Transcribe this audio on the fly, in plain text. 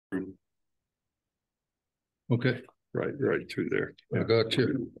Okay. Right through there. I got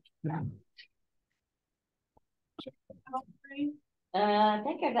you. I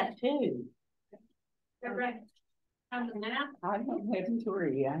think I got two. On the map? I don't have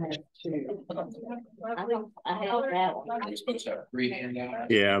three, I have two. I have that one. You're supposed to have 3 handouts.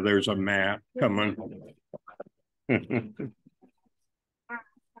 Yeah, there's a map coming.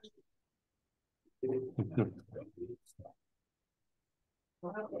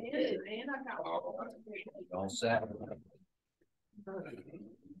 All set.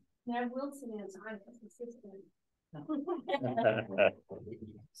 Now Wilson is, I'm his assistant.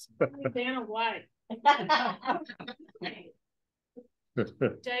 Dana White.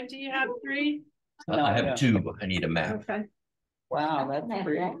 Dave, do you have 3? I have 2, but I need a map. Okay. Wow, that's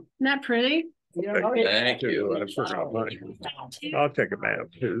pretty. Isn't that pretty? Thank you. I forgot mine. I'll take a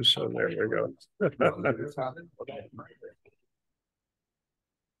map too, so there we go.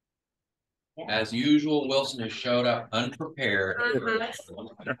 As usual, Wilson has showed up unprepared.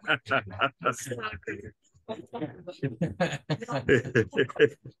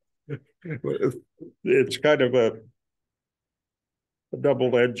 It's kind of a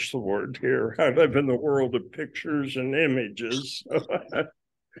double-edged sword here. I live in the world of pictures and images.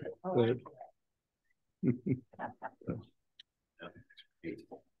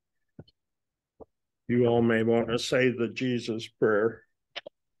 You all may want to say the Jesus prayer.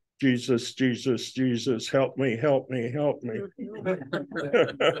 Jesus, Jesus, Jesus, help me, help me, help me. You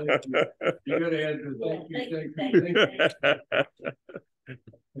gotta answer. Thank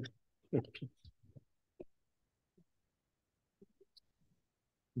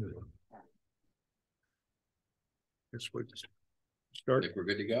you. Guess we just I start. think we're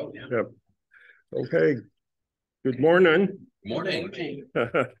good to go. Yep. Okay. Good morning. Morning.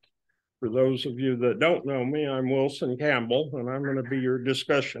 For those of you that don't know me, I'm Wilson Campbell, and I'm going to be your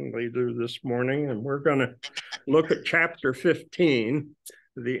discussion leader this morning. And we're going to look at chapter 15,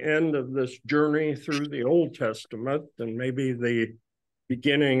 the end of this journey through the Old Testament, and maybe the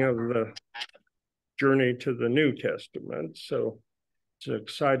beginning of the journey to the New Testament. So it's an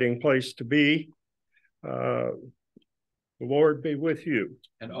exciting place to be. The Lord be with you.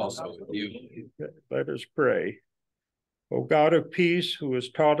 And also with you. Let us pray. O God of peace, who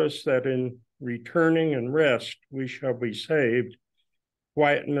has taught us that in returning and rest we shall be saved,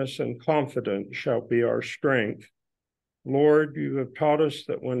 quietness and confidence shall be our strength. Lord, you have taught us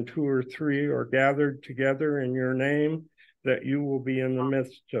that when 2 or 3 are gathered together in your name, that you will be in the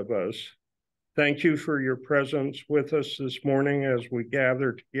midst of us. Thank you for your presence with us this morning as we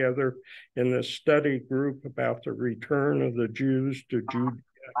gather together in this study group about the return of the Jews to Judea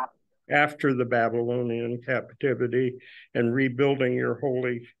after the Babylonian captivity and rebuilding your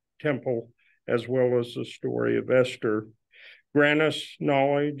holy temple, as well as the story of Esther. Grant us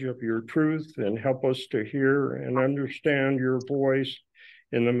knowledge of your truth and help us to hear and understand your voice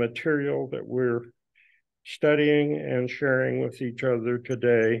in the material that we're studying and sharing with each other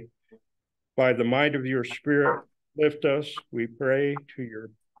today. By the might of your Spirit, lift us, we pray, to your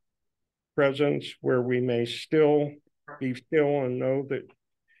presence where we may be still and know that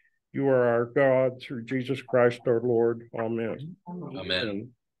you are our God through Jesus Christ our Lord. Amen. Amen.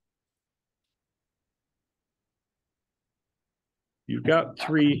 You've got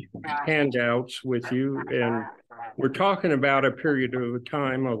 3 handouts with you, and we're talking about a period of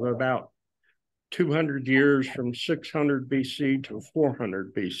time of about 200 years from 600 BC to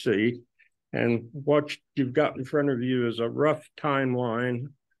 400 BC. And what you've got in front of you is a rough timeline.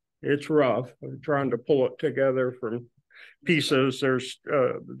 It's rough. I'm trying to pull it together from pieces. There's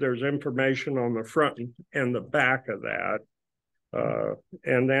information on the front and the back of that.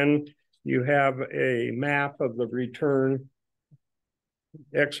 And then you have a map of the return,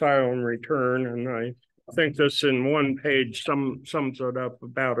 exile and return. And I think this in one page sums it up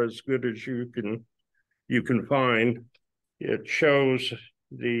about as good as you can find. It shows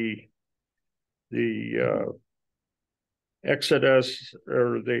the Exodus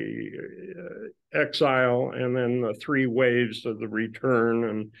or the exile, and then the 3 waves of the return.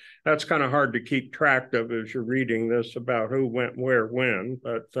 And that's kind of hard to keep track of as you're reading this about who went where when,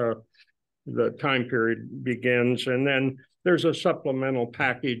 but the time period begins. And then there's a supplemental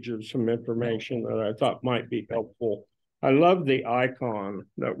package of some information that I thought might be helpful. I love the icon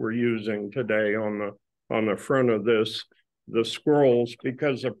that we're using today on the front of this, the scrolls,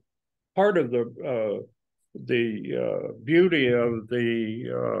 because a part of the beauty of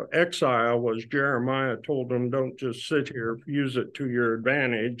the exile was Jeremiah told them, don't just sit here, use it to your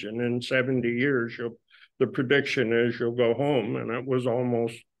advantage. And in 70 years, the prediction is you'll go home. And it was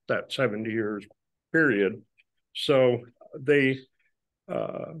almost that 70 years period. So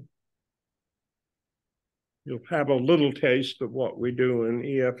you'll have a little taste of what we do in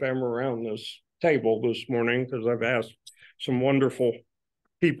EFM around this table this morning, because I've asked some wonderful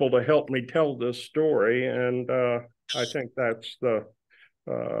people to help me tell this story, and I think that's the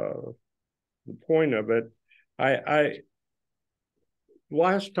point of it.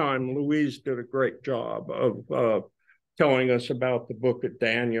 Last time Louise did a great job of telling us about the book of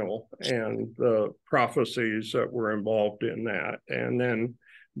Daniel and the prophecies that were involved in that, and then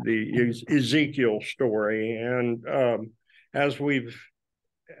the Ezekiel story. And as we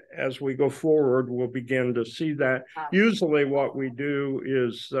go forward, we'll begin to see that. Usually what we do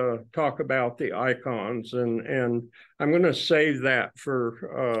is talk about the icons, and I'm going to save that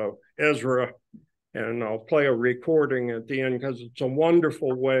for Ezra, and I'll play a recording at the end, because it's a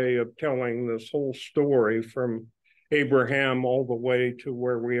wonderful way of telling this whole story from Abraham all the way to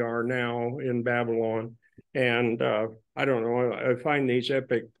where we are now in Babylon. And I don't know, I find these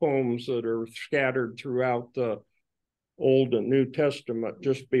epic poems that are scattered throughout the Old and New Testament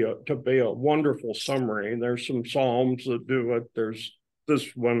just to be a wonderful summary. There's some Psalms that do it. There's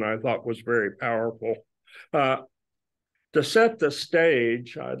this one I thought was very powerful. To set the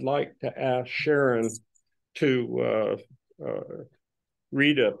stage, I'd like to ask Sharon to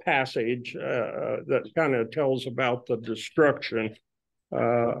read a passage that kind of tells about the destruction.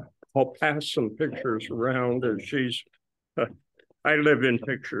 I'll pass some pictures around as she's, I live in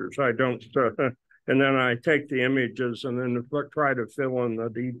pictures. I don't, and then I take the images and then try to fill in the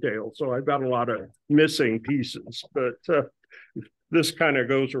details. So I've got a lot of missing pieces, but this kind of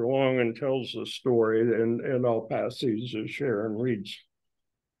goes along and tells the story, and I'll pass these as Sharon reads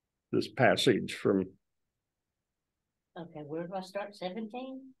this passage from. Okay, where do I start?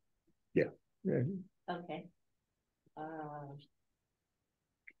 17? Yeah. Okay.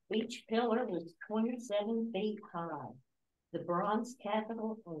 Each pillar was 27 feet high. The bronze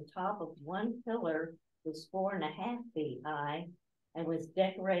capital on top of one pillar was 4.5 feet high and was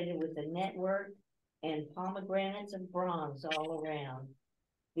decorated with a network and pomegranates of bronze all around.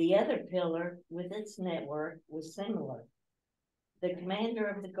 The other pillar with its network was similar. The commander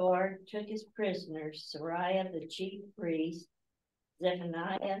of the guard took his prisoners, Sariah, the chief priest,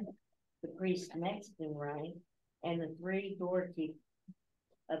 Zephaniah, the priest next in rank, and the 3 doorkeepers.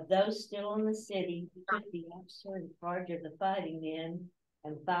 Of those still in the city, he took the officer in charge of the fighting men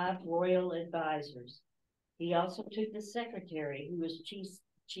and 5 royal advisors. He also took the secretary, who was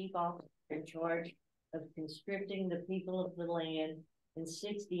chief officer in charge of conscripting the people of the land, and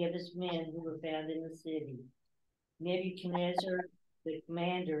 60 of his men who were found in the city. Nebuchadnezzar, the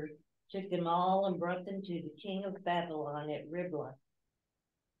commander, took them all and brought them to the king of Babylon at Riblah.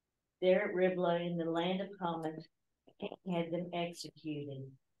 There at Riblah, in the land of Hamath, the king had them executed.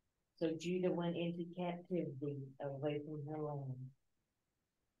 So Judah went into captivity away from her land.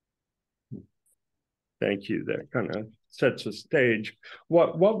 Thank you. That kind of sets the stage.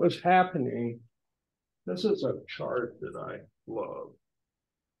 What was happening? This is a chart that I love,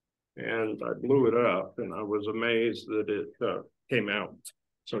 and I blew it up, and I was amazed that it came out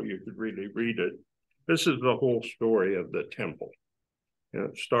so you could really read it. This is the whole story of the temple, and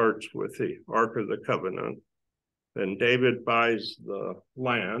it starts with the Ark of the Covenant. Then David buys the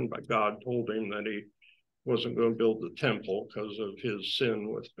land, but God told him that he wasn't going to build the temple because of his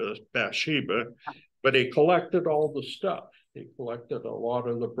sin with Bathsheba, but he collected all the stuff. He collected a lot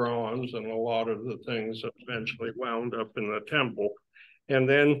of the bronze and a lot of the things that eventually wound up in the temple. And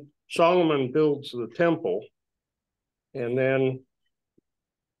then Solomon builds the temple, and then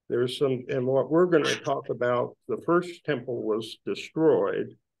there's some, and what we're going to talk about, the first temple was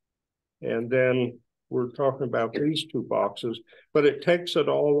destroyed, and then we're talking about these 2 boxes, but it takes it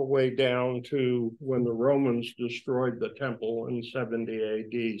all the way down to when the Romans destroyed the temple in 70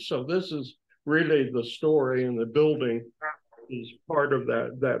 AD. So this is really the story, and the building is part of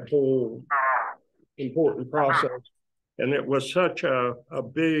that whole important process. And it was such a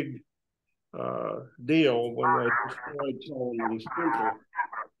big deal when they destroyed Solomon's temple.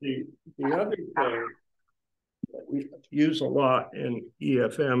 The other thing that we use a lot in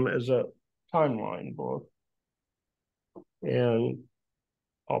EFM is a timeline book, and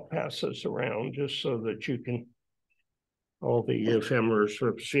I'll pass this around just so that you can, all the EFMers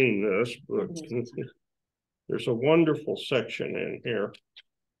have seen this, but there's a wonderful section in here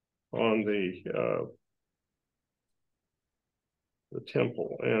on the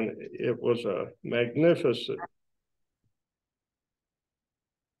temple, and it was a magnificent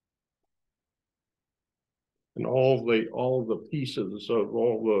and all the pieces of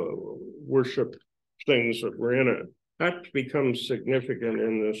all the worship things that were in it. That becomes significant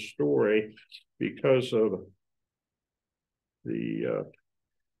in this story because of the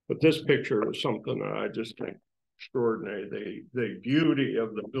But this picture is something that I just think extraordinary. The beauty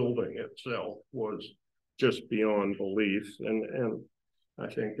of the building itself was just beyond belief. And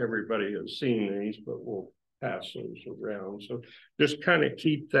I think everybody has seen these, but we'll pass those around. So just kind of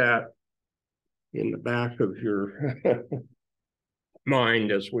keep that in the back of your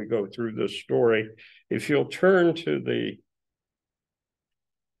mind as we go through this story. If you'll turn to the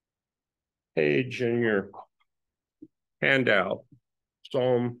page in your handout,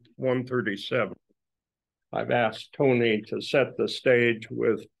 Psalm 137. I've asked Tony to set the stage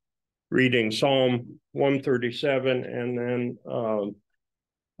with reading Psalm 137 and then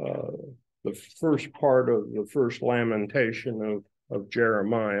the first part of the first lamentation of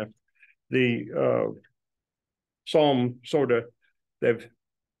Jeremiah. The Psalm sort of, they've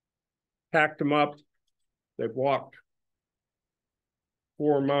packed them up, they've walked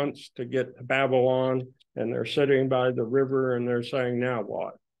 4 months to get to Babylon, and they're sitting by the river and they're saying, now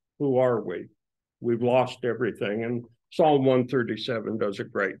what? Who are we? We've lost everything. And Psalm 137 does a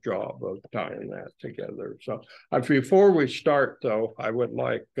great job of tying that together. So before we start, though, I would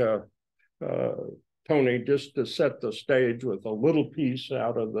like Tony just to set the stage with a little piece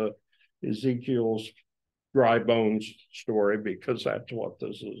out of the Ezekiel's dry bones story, because that's what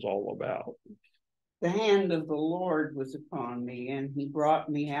this is all about. The hand of the Lord was upon me, and he brought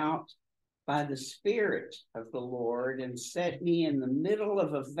me out by the Spirit of the Lord and set me in the middle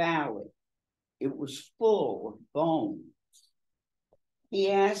of a valley. It was full of bones. He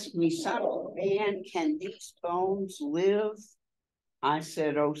asked me, Son of man, can these bones live? I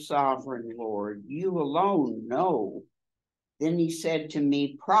said, O sovereign Lord, you alone know. Then he said to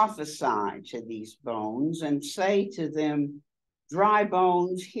me, prophesy to these bones and say to them, dry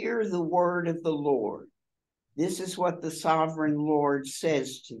bones, hear the word of the Lord. This is what the sovereign Lord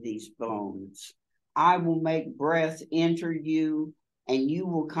says to these bones. I will make breath enter you, and you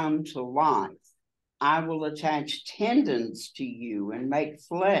will come to life. I will attach tendons to you and make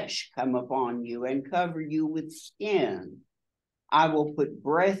flesh come upon you and cover you with skin. I will put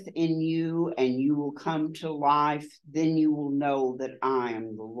breath in you, and you will come to life. Then you will know that I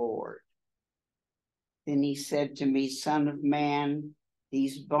am the Lord. Then he said to me, Son of man,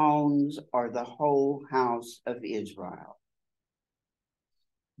 these bones are the whole house of Israel.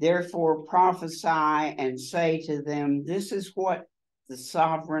 Therefore prophesy and say to them, this is what the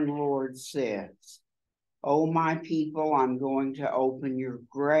sovereign Lord says. O my people, I'm going to open your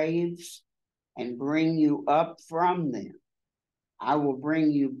graves and bring you up from them. I will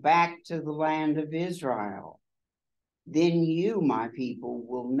bring you back to the land of Israel. Then you, my people,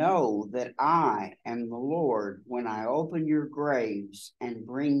 will know that I am the Lord when I open your graves and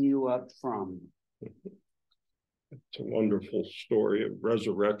bring you up from them. It's a wonderful story of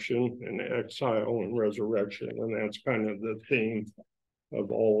resurrection and exile and resurrection, and that's kind of the theme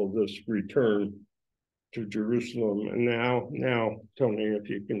of all of this return to Jerusalem. And now, Tony, if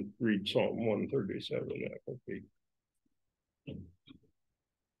you can read Psalm 137, that would be.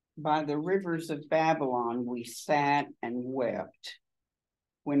 By the rivers of Babylon, we sat and wept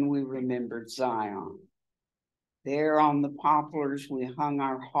when we remembered Zion. There on the poplars, we hung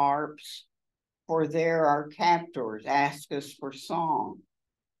our harps, for there our captors asked us for song.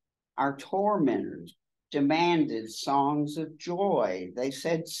 Our tormentors demanded songs of joy. They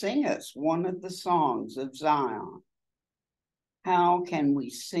said, sing us one of the songs of Zion. How can we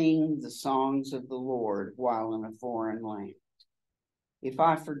sing the songs of the Lord while in a foreign land? If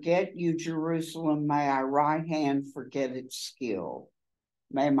I forget you, Jerusalem, may my right hand forget its skill.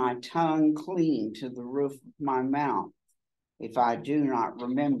 May my tongue cling to the roof of my mouth if I do not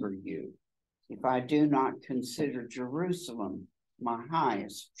remember you, if I do not consider Jerusalem my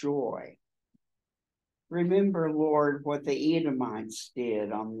highest joy. Remember, Lord, what the Edomites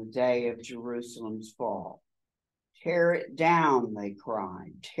did on the day of Jerusalem's fall. Tear it down, they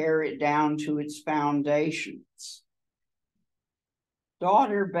cried. Tear it down to its foundations.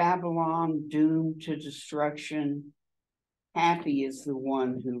 Daughter Babylon, doomed to destruction, happy is the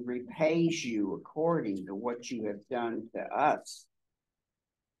one who repays you according to what you have done to us.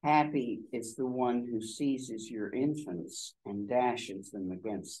 Happy is the one who seizes your infants and dashes them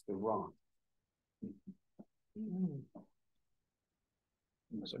against the rock.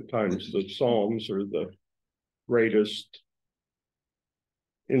 Sometimes the Psalms are the greatest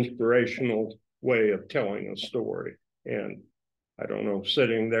inspirational way of telling a story. And I don't know,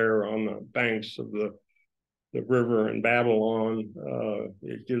 sitting there on the banks of the river in Babylon,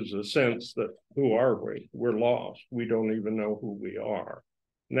 it gives a sense that who are we? We're lost. We don't even know who we are.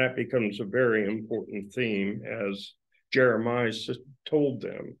 And that becomes a very important theme as Jeremiah told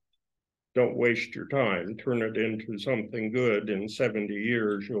them. don't waste your time, turn it into something good. In 70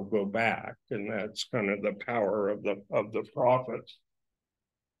 years, you'll go back. And that's kind of the power of the prophets.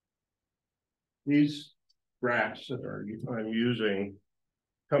 These graphs that I'm using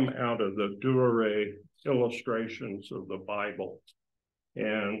come out of the Douay illustrations of the Bible.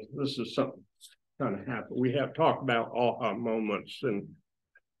 And this is something kind of happened. We have talked about aha moments, and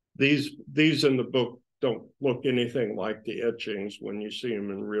these in the book don't look anything like the etchings when you see them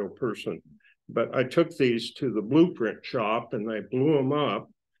in real person. But I took these to the blueprint shop and they blew them up,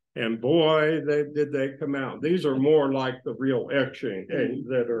 and boy, did they come out. These are more like the real etching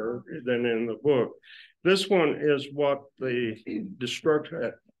that are than in the book. This one is what the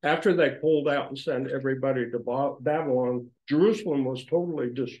destruction, after they pulled out and sent everybody to Babylon, Jerusalem was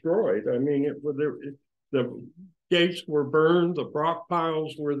totally destroyed. I mean, the gates were burned, the rock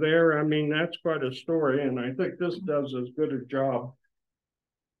piles were there. I mean, that's quite a story. And I think this does as good a job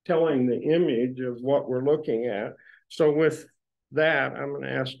telling the image of what we're looking at. So with that, I'm going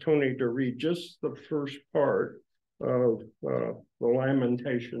to ask Tony to read just the first part of the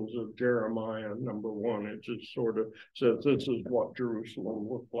Lamentations of Jeremiah, number 1. It just sort of says this is what Jerusalem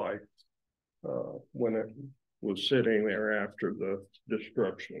looked like when it was sitting there after the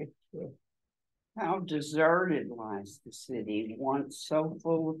destruction. So. How deserted lies the city, once so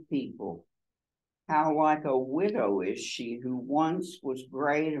full of people. How like a widow is she who once was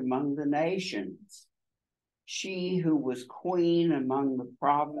great among the nations. She who was queen among the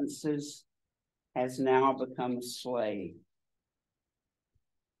provinces has now become a slave.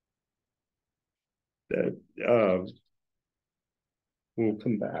 That we'll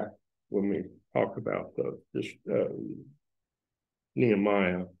come back when we talk about this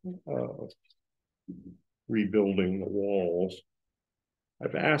Nehemiah rebuilding the walls.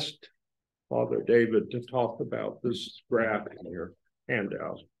 I've asked Father David to talk about this graph in your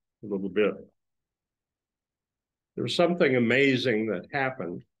handout a little bit. There was something amazing that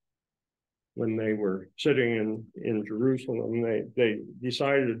happened when they were sitting in Jerusalem. They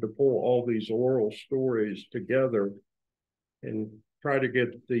decided to pull all these oral stories together and try to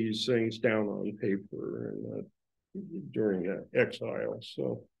get these things down on paper and during the exile.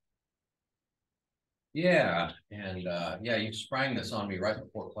 So. Yeah, and yeah, you sprang this on me right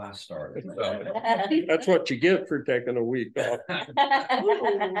before class started. So. That's what you get for taking a week off.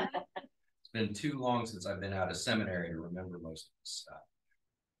 It's been too long since I've been out of seminary to remember most of this stuff.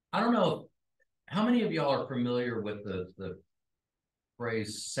 I don't know how many of y'all are familiar with the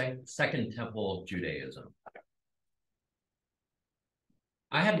phrase Second Temple of Judaism.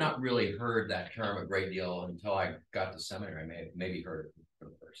 I had not really heard that term a great deal until I got to seminary. I maybe heard it for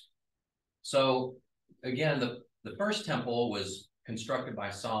the first. So again, the first temple was constructed by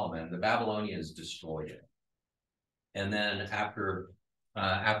Solomon. The Babylonians destroyed it. And then after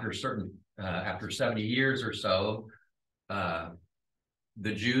 70 years or so,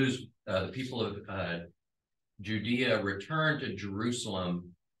 the Jews, the people of Judea returned to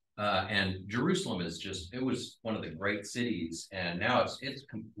Jerusalem, and Jerusalem is just, it was one of the great cities, and now it's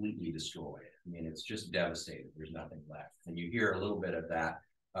completely destroyed. I mean, it's just devastated. There's nothing left. And you hear a little bit of that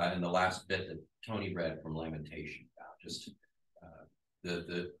in the last bit that Tony read from Lamentation about just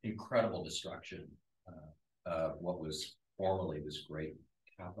the incredible destruction of what was formerly this great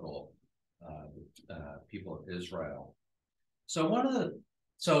capital people of Israel.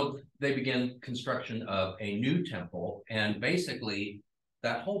 So they began construction of a new temple, and basically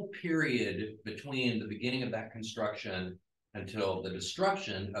that whole period between the beginning of that construction until the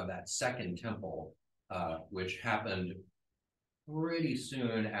destruction of that second temple, which happened pretty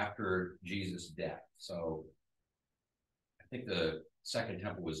soon after Jesus' death. So I think the second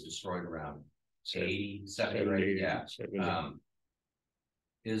temple was destroyed around 70 or 80, yeah.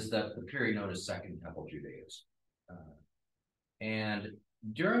 Is that the period known as Second Temple Judaism. And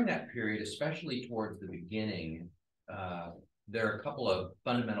during that period, especially towards the beginning, there are a couple of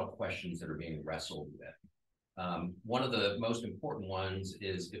fundamental questions that are being wrestled with. One of the most important ones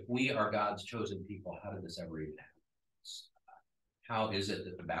is, if we are God's chosen people, how did this ever even happen? How is it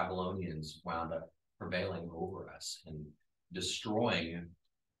that the Babylonians wound up prevailing over us and destroying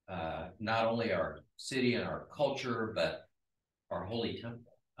not only our city and our culture, but our holy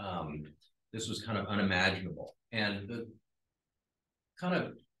temple? This was kind of unimaginable. And the kind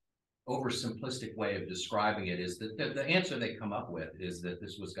of oversimplistic way of describing it is that the answer they come up with is that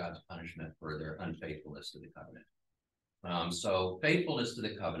this was God's punishment for their unfaithfulness to the covenant. So faithfulness to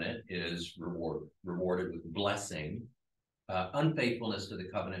the covenant is rewarded with blessing. Unfaithfulness to the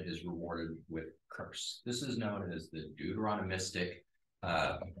covenant is rewarded with curse. This is known as the Deuteronomistic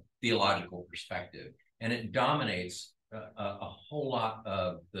theological perspective, and it dominates a whole lot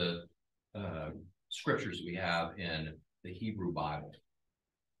of the scriptures we have in the Hebrew Bible.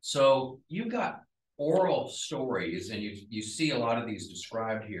 So you've got oral stories, and you see a lot of these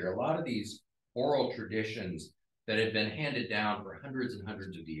described here, a lot of these oral traditions that had been handed down for hundreds and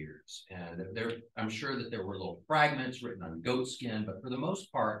hundreds of years. And I'm sure that there were little fragments written on goat skin, but for the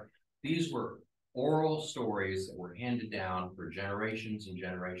most part, these were oral stories that were handed down for generations and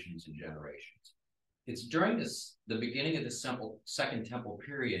generations and generations. It's during the beginning of the Second Temple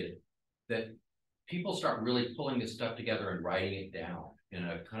period that people start really pulling this stuff together and writing it down in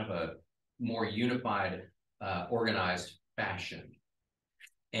a kind of a more unified, organized fashion.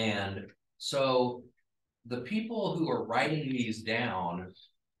 And so the people who are writing these down,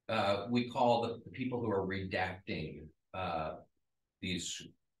 we call the people who are redacting these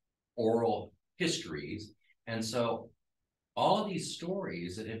oral histories. And so all of these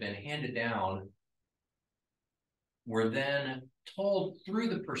stories that had been handed down were then told through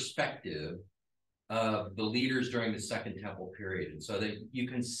the perspective of the leaders during the Second Temple period. And so that you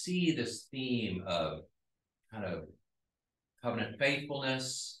can see this theme of kind of covenant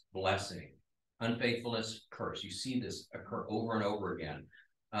faithfulness, blessing, unfaithfulness, curse. You see this occur over and over again.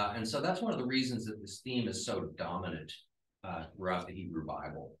 And so that's one of the reasons that this theme is so dominant throughout the Hebrew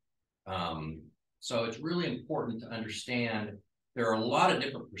Bible. So it's really important to understand there are a lot of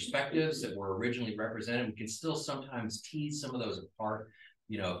different perspectives that were originally represented. We can still sometimes tease some of those apart.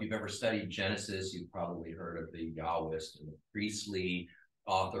 You know, if you've ever studied Genesis, you've probably heard of the Yahwist and the priestly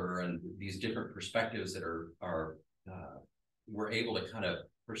author and these different perspectives that we're able to kind of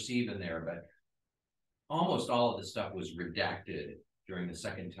perceive in there. But almost all of the stuff was redacted during the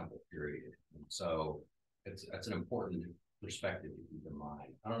Second Temple period. And so that's an important perspective to keep in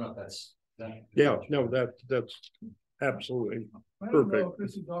mind. I don't know if that's that. Yeah, no, that's absolutely I don't know perfect. if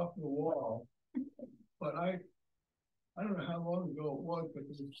this is off the wall, but I don't know how long ago it was, but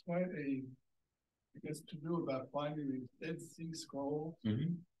there was quite I guess, to do about finding these Dead Sea Scrolls.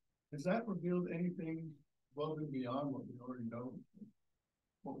 Mm-hmm. Has that revealed anything above and beyond what we already know,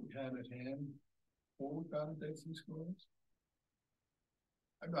 what we had at hand before we found the Dead Sea Scrolls?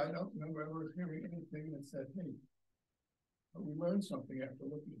 I don't remember ever hearing anything that said, hey, we learned something after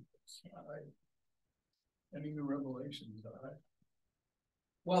looking at this. Any new revelations?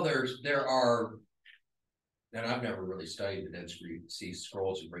 Well, there are, and I've never really studied the Dead Sea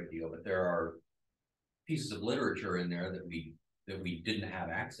Scrolls a great deal, but there are pieces of literature in there that we didn't have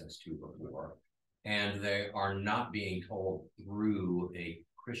access to before, and they are not being told through a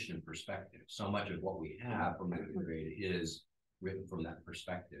Christian perspective. So much of what we have from that period is written from that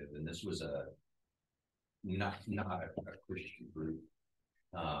perspective, and this was not a Christian group.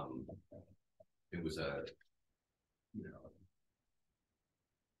 It was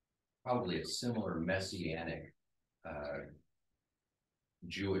probably a similar messianic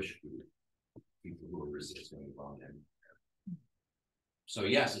Jewish group, people who were resisting Rome. So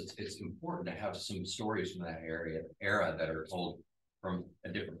yes, it's important to have some stories from that era that are told from a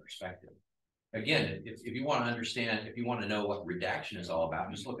different perspective. Again, if you want to understand, if you want to know what redaction is all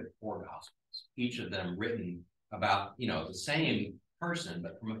about, just look at the four Gospels. Each of them written about, the same person,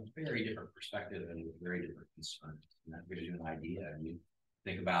 but from a very different perspective and with very different concerns. And that gives you an idea. And you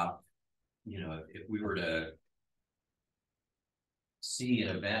think about, if we were to see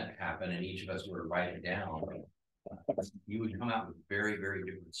an event happen and each of us were to write it down, you would come out with very, very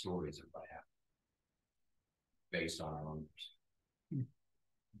different stories of what happened based on our own perspective.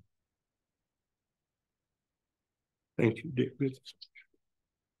 Thank you, David.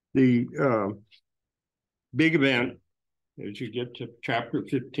 The big event as you get to chapter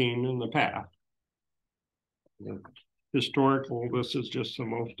 15 in the path. Historical, this is just the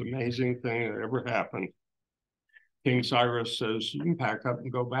most amazing thing that ever happened. King Cyrus says, you can pack up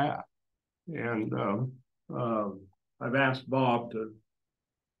and go back. And I've asked Bob to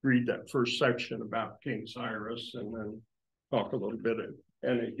read that first section about King Cyrus and then talk a little bit.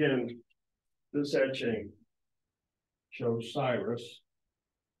 And again, this etching shows Cyrus,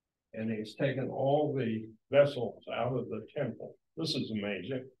 and he's taken all the vessels out of the temple. This is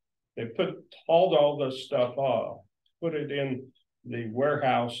amazing. They hauled all this stuff off, put it in the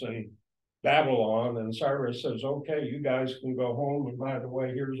warehouse in Babylon, and Cyrus says, okay, you guys can go home, and by the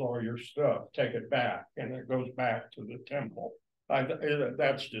way, here's all your stuff, take it back. And it goes back to the temple.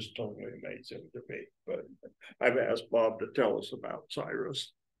 That's just totally amazing to me, but I've asked Bob to tell us about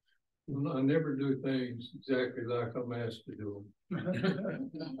Cyrus. Well, I never do things exactly like I'm asked to do them.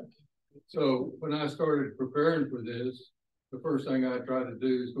 So when I started preparing for this, the first thing I try to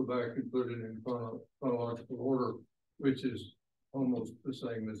do is go back and put it in chronological order, which is almost the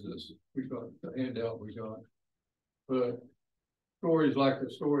same as this. We got the handout we got. But stories like the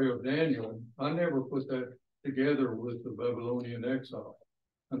story of Daniel, I never put that together with the Babylonian exile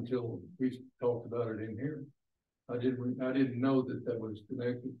until we talked about it in here. I didn't know that that was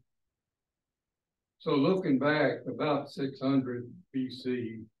connected. So looking back about 600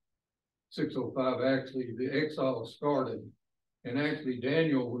 BC, 605 actually, the exile started, and actually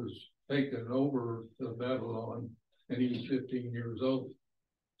Daniel was taken over to Babylon, and he was 15 years old.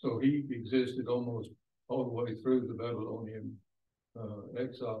 So he existed almost all the way through the Babylonian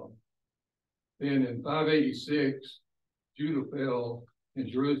exile. Then in 586, Judah fell, and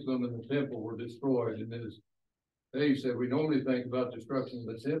Jerusalem and the temple were destroyed. And as Dave said, we normally think about destruction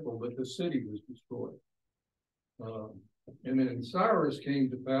of the temple, but the city was destroyed. And then Cyrus came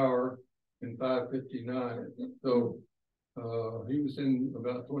to power in 559. So he was in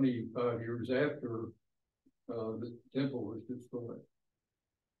about 25 years after the temple was destroyed.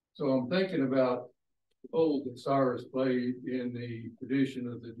 So I'm thinking about the role that Cyrus played in the tradition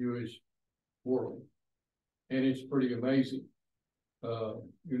of the Jewish world. And it's pretty amazing.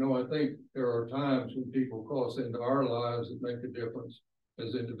 You know, I think there are times when people cross into our lives that make a difference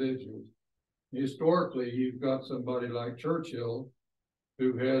as individuals. Historically, you've got somebody like Churchill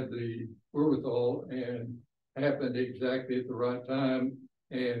who had the wherewithal and happened exactly at the right time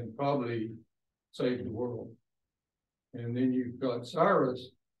and probably saved the world. And then you've got Cyrus,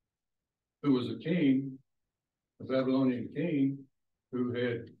 who was a king, a Babylonian king, who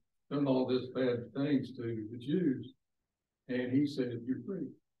had done all this bad things to the Jews. And he said, "You're free."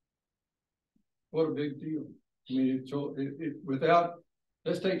 What a big deal. I mean, without,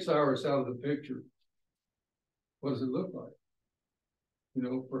 let's take Cyrus out of the picture. What does it look like? You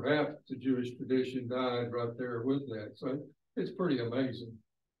know, perhaps the Jewish tradition died right there with that. So it's pretty amazing.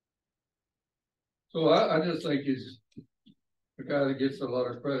 So I just think he's the guy that gets a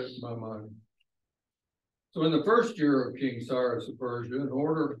lot of credit in my mind. So in the first year of King Cyrus of Persia, in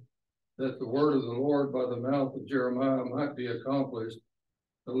order that the word of the Lord by the mouth of Jeremiah might be accomplished,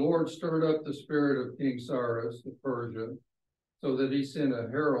 the Lord stirred up the spirit of King Cyrus of Persia, so that he sent a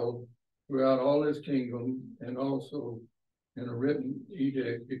herald throughout all his kingdom, and also in a written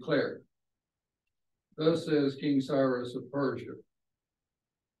edict declared, "Thus says King Cyrus of Persia."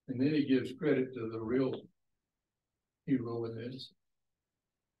 And then he gives credit to the real hero in this.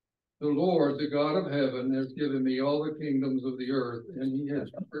 "The Lord, the God of heaven, has given me all the kingdoms of the earth, and he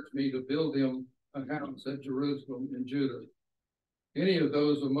has urged me to build him a house at Jerusalem in Judah. Any of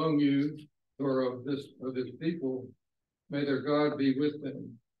those among you who are of his people, may their God be with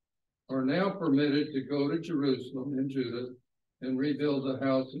them, are now permitted to go to Jerusalem in Judah and rebuild the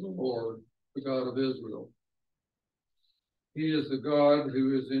house of the Lord, the God of Israel. He is the God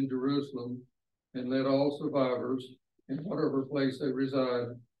who is in Jerusalem, and let all survivors, in whatever place they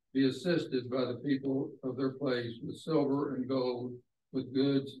reside, be assisted by the people of their place with silver and gold, with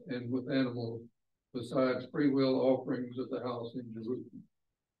goods and with animals, besides free will offerings of the house in Jerusalem.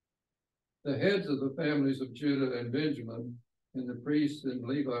 The heads of the families of Judah and Benjamin, and the priests and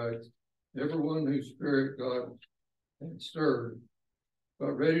Levites, everyone whose spirit God had stirred,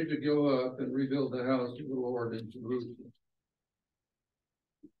 got ready to go up and rebuild the house of the Lord in Jerusalem.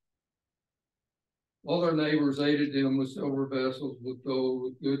 All their neighbors aided them with silver vessels, with gold,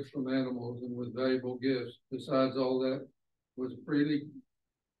 with goods from animals, and with valuable gifts, besides all that was freely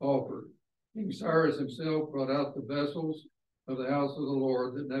offered. King Cyrus himself brought out the vessels of the house of the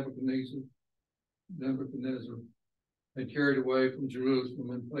Lord that Nebuchadnezzar had carried away from Jerusalem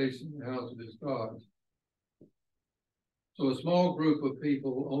and placed in the house of his gods. So a small group of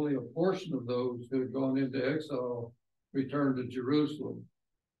people, only a portion of those who had gone into exile, returned to Jerusalem,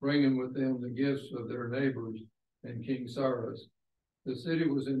 bringing with them the gifts of their neighbors and King Cyrus. The city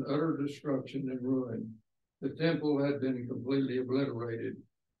was in utter destruction and ruin. The temple had been completely obliterated.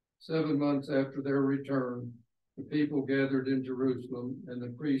 7 months after their return, the people gathered in Jerusalem, and the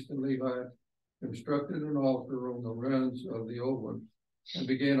priests and Levites constructed an altar on the ruins of the old one and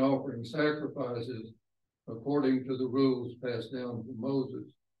began offering sacrifices according to the rules passed down from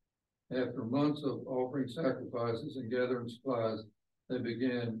Moses. After months of offering sacrifices and gathering supplies, they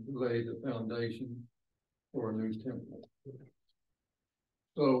began to lay the foundation for a new temple.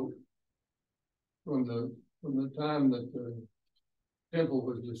 So from the time that the temple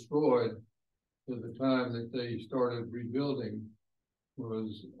was destroyed to the time that they started rebuilding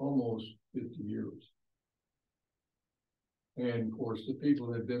was almost 50 years. And of course, the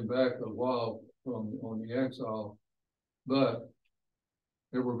people had been back a while on the exile, but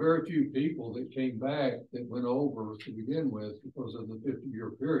there were very few people that came back that went over to begin with because of the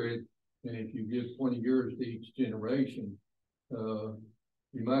 50-year period. And if you give 20 years to each generation,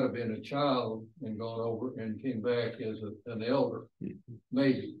 you might have been a child and gone over and came back as an elder,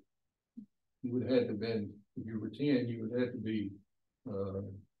 maybe. You would have had to been, if you were 10, you would have to be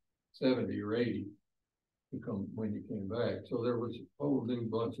 70 or 80 to come when you came back. So there was a whole new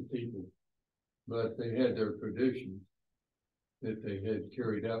bunch of people, but they had their traditions that they had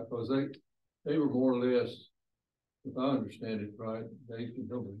carried out because they were more or less, if I understand it right, they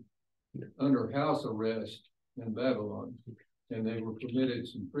were under house arrest in Babylon, and they were permitted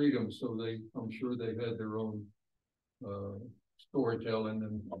some freedom. So I'm sure they had their own storytelling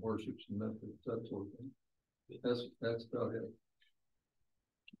and worships and methods, that sort of thing. That's about it.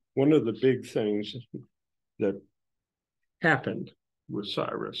 One of the big things that happened with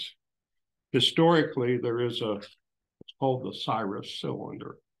Cyrus, historically, there is it's called the Cyrus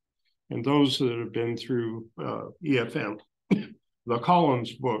cylinder. And those that have been through EFM, the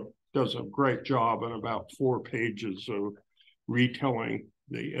Collins book does a great job in about 4 pages of retelling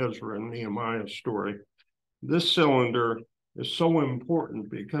the Ezra and Nehemiah story. This cylinder is so important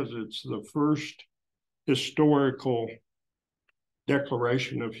because it's the first historical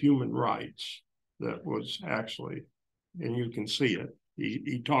declaration of human rights that was actually, and you can see it.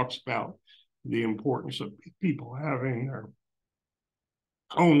 He talks about the importance of people having their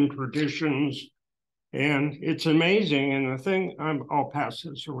own traditions, and it's amazing. And the thing, I'll pass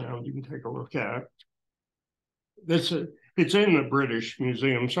this around, you can take a look at this. It's in the British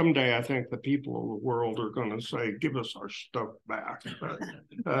Museum. Someday I think the people of the world are going to say, give us our stuff back.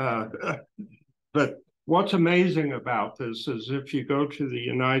 But what's amazing about this is if you go to the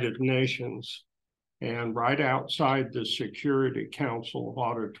United Nations and right outside the Security Council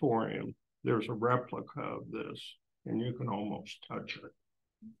auditorium, there's a replica of this, and you can almost touch it.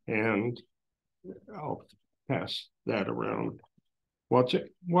 And I'll pass that around.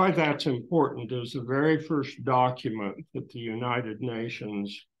 Why that's important is the very first document that the United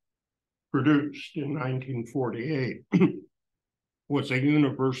Nations produced in 1948 was a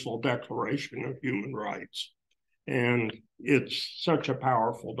Universal Declaration of Human Rights. And it's such a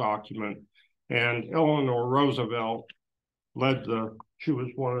powerful document. And Eleanor Roosevelt she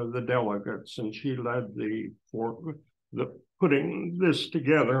was one of the delegates, and she led the putting this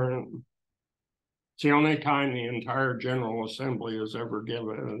together. And it's the only time the entire General Assembly has ever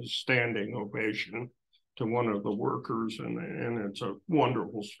given a standing ovation to one of the workers, and it's a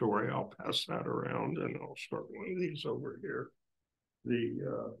wonderful story. I'll pass that around, and I'll start one of these over here.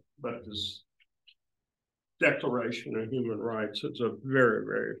 But this Declaration of Human Rights is a very,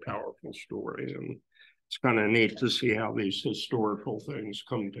 very powerful story, and it's kind of neat to see how these historical things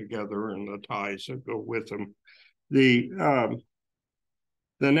come together and the ties that go with them. The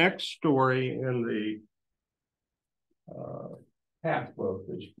next story in the Path book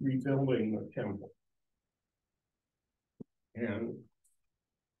is rebuilding the temple. And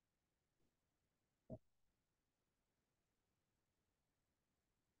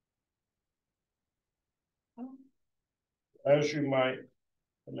as you might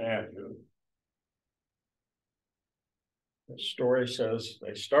imagine, the story says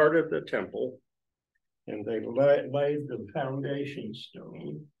they started the temple and they laid the foundation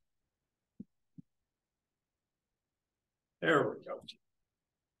stone. There we go.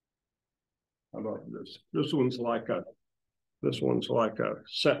 How about this? This one's like a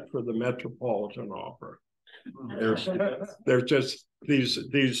set for the Metropolitan Opera. They're just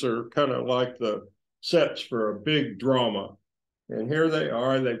these are kind of like the sets for a big drama. And here they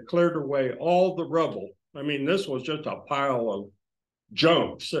are. They've cleared away all the rubble. I mean, this was just a pile of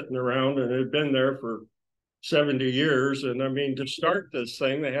junk sitting around, and it had been there for 70 years. And I mean, to start this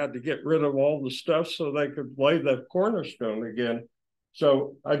thing, they had to get rid of all the stuff so they could lay the cornerstone again.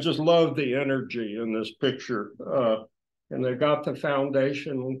 So I just love the energy in this picture. And they got the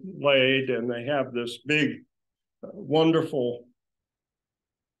foundation laid, and they have this big, wonderful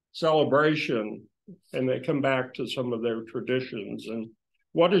celebration, and they come back to some of their traditions. And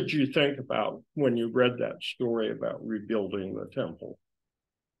what did you think about when you read that story about rebuilding the temple?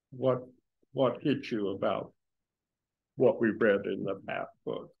 What hit you about what we read in the Path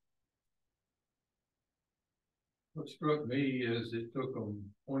book? What struck me is it took them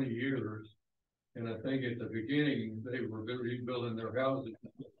 20 years, and I think at the beginning they were rebuilding their houses.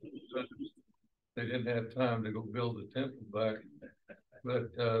 They didn't have time to go build the temple back.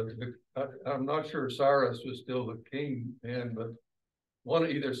 But I'm not sure Cyrus was still the king then, but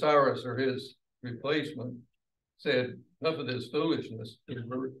either Cyrus or his replacement said, enough of this foolishness.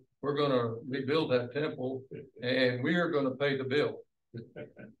 We're going to rebuild that temple, and we are going to pay the bill.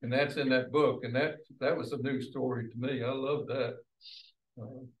 And that's in that book, and that was a new story to me. I love that.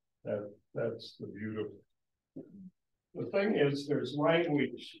 That's the beautiful. the thing is, there's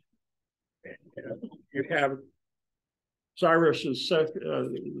language. You have Cyrus's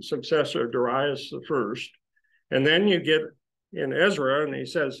successor, Darius the First, and then you get in Ezra, and he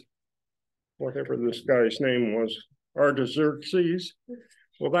says, whatever this guy's name was, Artaxerxes.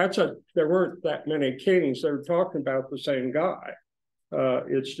 Well, there weren't that many kings. They were talking about the same guy.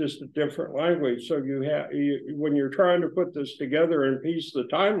 It's just a different language. So when you're trying to put this together and piece the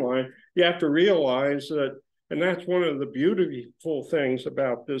timeline, you have to realize that, and that's one of the beautiful things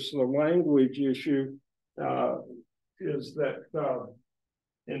about this, the language issue, is that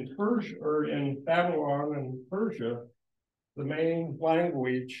in Persia, or in Babylon and Persia, the main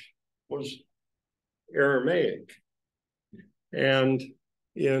language was Aramaic. And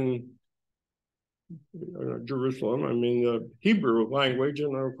in Jerusalem, I mean, the Hebrew language,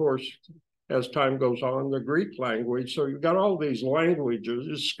 and of course, as time goes on, the Greek language. So you've got all these languages.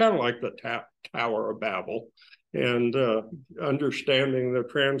 It's kind of like the Tower of Babel, and understanding the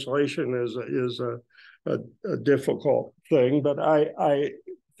translation is a difficult thing. But I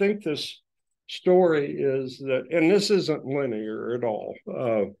think this story is that, and this isn't linear at all.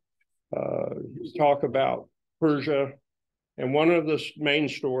 You talk about Persia, and one of the main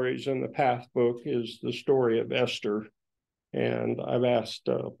stories in the Path book is the story of Esther. And I've asked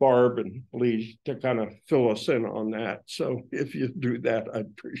Barb and Lee to kind of fill us in on that. So if you do that, I'd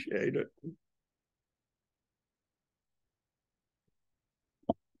appreciate it.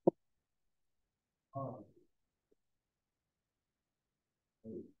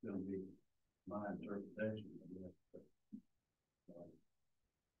 It's going to be my interpretation of this.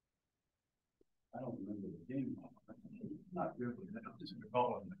 I don't remember the king. Not good with that. Just to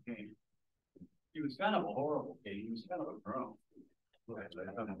call him the king. He was kind of a horrible king. He was kind of a drunk.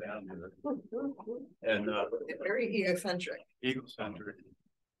 Down to it. And very egocentric. Egocentric.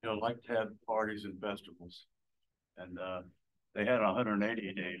 You know, like to have parties and festivals. And they had a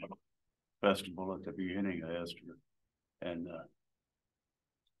 180-day festival at the beginning of Esther.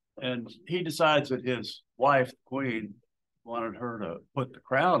 And he decides that his wife, the queen, wanted her to put the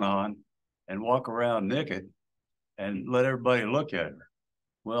crown on and walk around naked and let everybody look at her.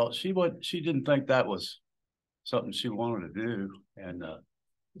 Well, she didn't think that was something she wanted to do. And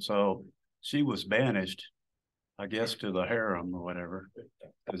so she was banished, I guess, to the harem or whatever,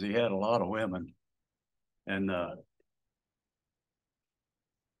 because he had a lot of women. And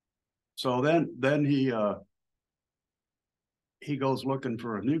so then he goes looking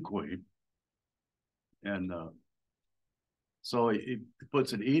for a new queen. And so he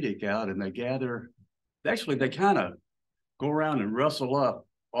puts an edict out, and they gather. Actually, they kind of go around and rustle up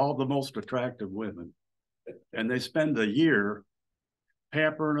all the most attractive women. And they spend a year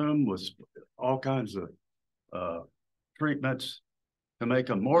pampering them with all kinds of treatments to make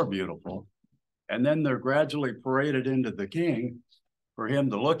them more beautiful. And then they're gradually paraded into the king for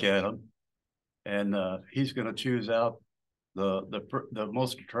him to look at them. And he's going to choose out the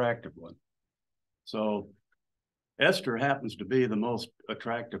most attractive one. So Esther happens to be the most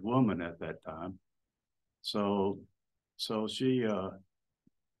attractive woman at that time. So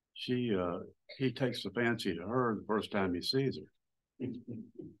he takes a fancy to her the first time he sees her.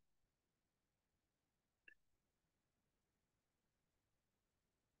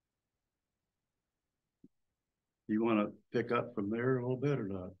 You want to pick up from there a little bit or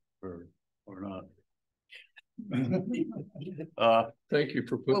not, or not? Thank you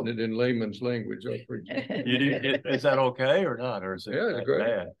for putting it in layman's language. Is that okay or not? Or is it it's great.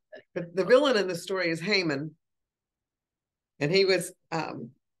 bad? But the villain in the story is Haman. And he was I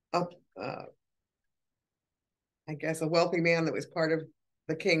guess a wealthy man that was part of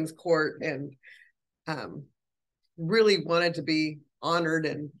the king's court, and really wanted to be honored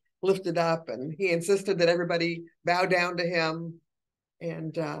and lifted up, and he insisted that everybody bow down to him.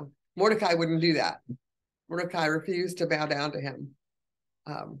 And Mordecai wouldn't do that. Mordecai refused to bow down to him.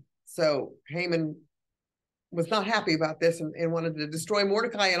 So Haman was not happy about this and wanted to destroy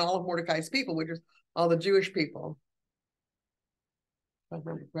Mordecai and all of Mordecai's people, which is all the Jewish people. If I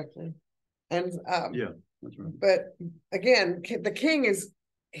remember correctly. And yeah, that's right. But again, the king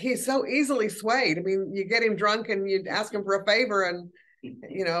he's so easily swayed. I mean, you get him drunk and you ask him for a favor, and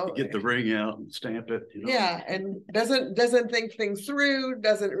you know, get the ring out and stamp it. You know? Yeah, and doesn't think things through,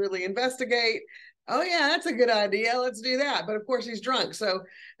 doesn't really investigate. Oh yeah, that's a good idea. Let's do that. But of course he's drunk. So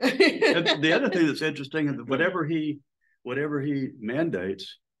the other thing that's interesting is that whatever he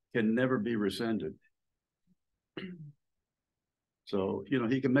mandates can never be rescinded. So, you know,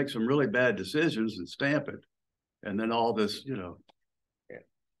 he can make some really bad decisions and stamp it. And then all this, you know. Yeah.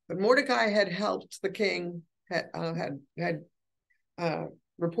 But Mordecai had helped the king, had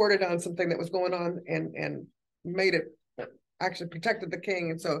reported on something that was going on and made it actually protected the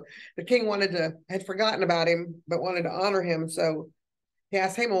king. And so the king had forgotten about him, but wanted to honor him. So he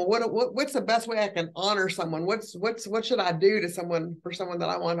asked Haman, well, what's the best way I can honor someone? What should I do to someone that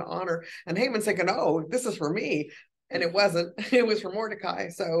I want to honor? And Haman's thinking, oh, this is for me. And it wasn't, it was for Mordecai.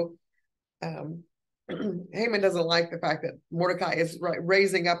 So Haman doesn't like the fact that Mordecai is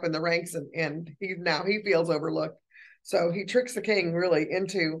raising up in the ranks, and he feels overlooked. So he tricks the king really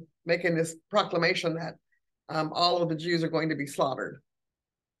into making this proclamation that all of the Jews are going to be slaughtered.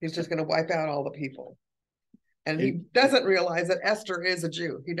 He's just going to wipe out all the people. And he doesn't realize that Esther is a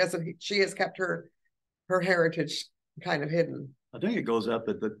Jew. She has kept her heritage kind of hidden. I think it goes up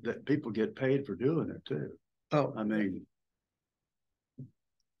that people get paid for doing it too. Oh, I mean,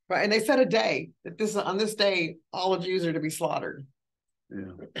 right. And they set a day that on this day, all the Jews are to be slaughtered.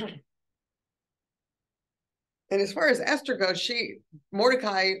 yeah. And as far as Esther goes,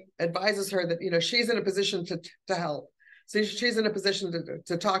 Mordecai advises her that, she's in a position to help. So she's in a position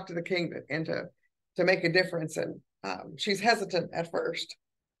to talk to the king and to make a difference. And she's hesitant at first.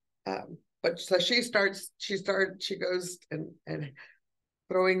 But so she goes and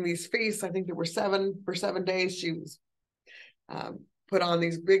throwing these feasts. I think there were for 7 days. She was put on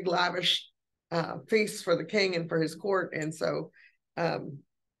these big lavish feasts for the king and for his court. And so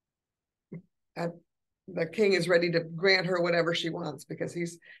the king is ready to grant her whatever she wants, because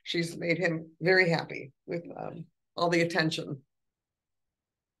she's made him very happy with all the attention.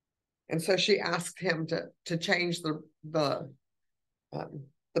 And so she asked him to change the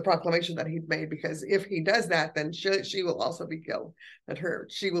proclamation that he'd made, because if he does that, then she will also be killed, and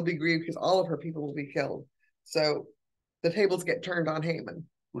she will be grieved because all of her people will be killed. So the tables get turned on Haman.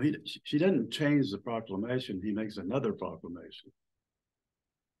 Well, she didn't change the proclamation. He makes another proclamation.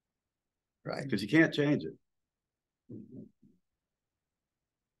 Right. Because you can't change it.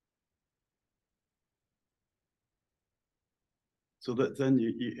 So that then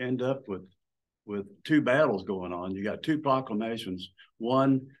you end up with two battles going on. You got two proclamations.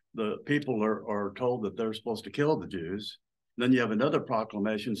 One, the people are told that they're supposed to kill the Jews. Then you have another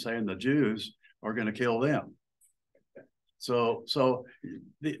proclamation saying the Jews are going to kill them. So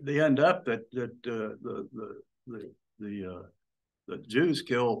they end up that the Jews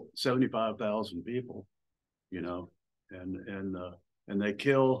kill 75,000 people, and they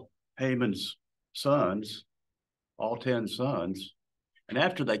kill Haman's sons, all 10 sons. And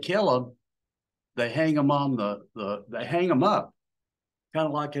after they kill them, they hang them on they hang them up, kind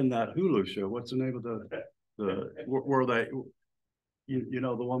of like in that Hulu show. What's the name of where they, the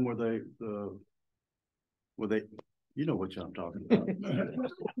one where they, you know what I'm talking about.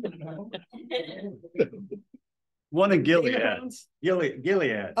 One in Gilead.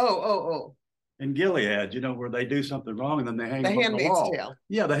 Gilead. Oh. In Gilead, where they do something wrong and then they hang them on the wall. Tale.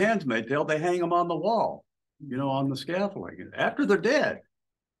 Yeah, the Handmaid's Tale. They hang them on the wall, on the scaffolding after they're dead.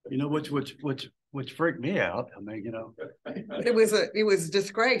 Which freaked me out. I mean, It was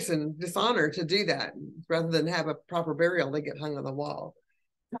disgrace and dishonor to do that. Rather than have a proper burial, they get hung on the wall.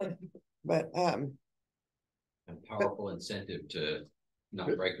 But A powerful incentive to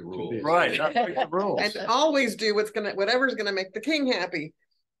not break the rules. Right, not break the rules. And always do whatever's gonna make the king happy.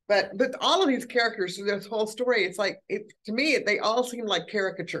 But all of these characters through this whole story, it's like to me they all seem like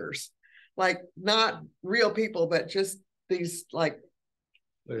caricatures, like not real people, but just these like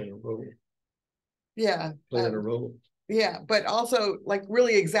Playing a role. Yeah. Playing a role. Yeah, but also like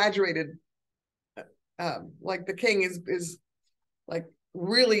really exaggerated. Like the king is like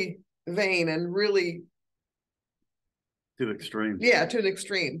really vain and really to extreme. Yeah, to an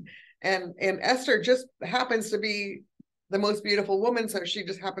extreme. And Esther just happens to be the most beautiful woman, so she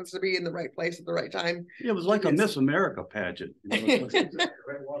just happens to be in the right place at the right time. It was like a Miss America pageant.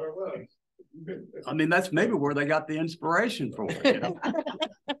 I mean, that's maybe where they got the inspiration for it.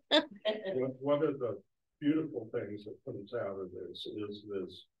 One of the beautiful things that comes out of this is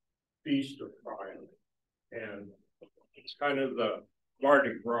this Feast of Triumph. And it's kind of the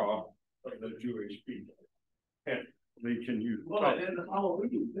Mardi Gras of the Jewish people. And can you and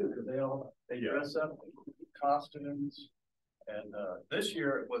Halloween too, because they dress up in costumes. And this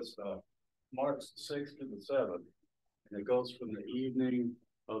year it was March 6th to the 7th. And it goes from the evening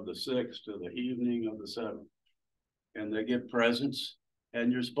of the 6th to the evening of the 7th. And they give presents,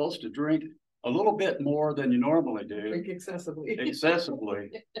 and you're supposed to drink a little bit more than you normally do. Drink excessively.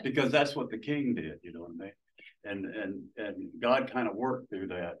 Because that's what the king did, you know what I mean? And God kind of worked through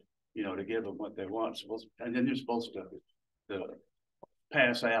that, to give them what they want. And then you're supposed to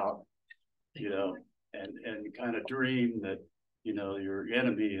pass out, and kind of dream that, your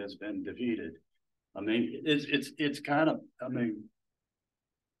enemy has been defeated. I mean, it's kind of,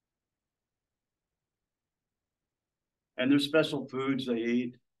 and there's special foods they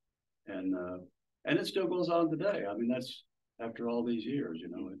eat, and it still goes on today. I mean, that's after all these years, you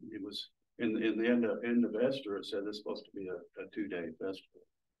know, it was in the end of Esther, it said it's supposed to be a 2-day festival.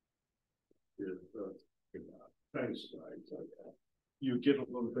 Thanks, you get a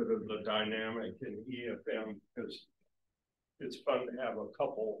little bit of the dynamic in EFM because it's fun to have a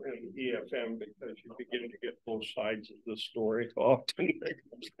couple in EFM because you begin to get both sides of the story often.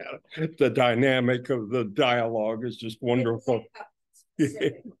 The dynamic of the dialogue is just wonderful.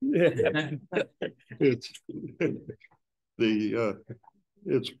 Yeah.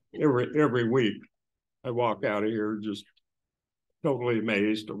 It's every week I walk out of here just totally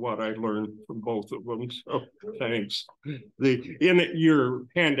amazed at what I learned from both of them. So thanks. In your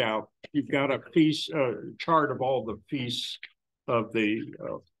handout, you've got a chart of all the feasts of the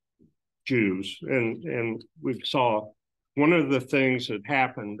Jews, and we saw one of the things that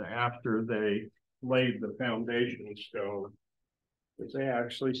happened after they laid the foundation stone is they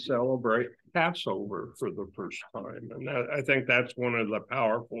actually celebrate Passover for the first time, and I think that's one of the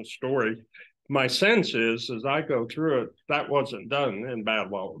powerful stories. My sense is, as I go through it, that wasn't done in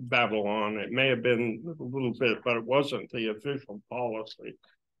Babylon. It may have been a little bit, but it wasn't the official policy.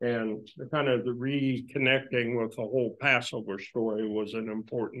 And kind of the reconnecting with the whole Passover story was an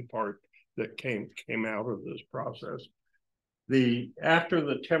important part that came out of this process. After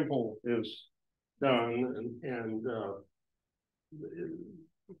the temple is done and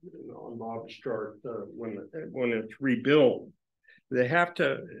on Bob's chart, when it's rebuilt, they have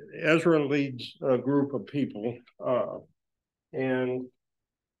to, Ezra leads a group of people, and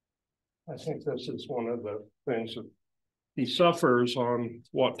I think this is one of the things that he suffers on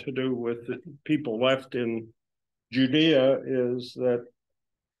what to do with the people left in Judea, is that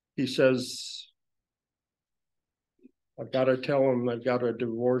he says, I've got to tell them they've got to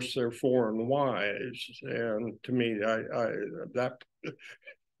divorce their foreign wives. And to me, that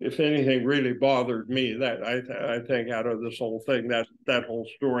if anything really bothered me, that I think out of this whole thing, that whole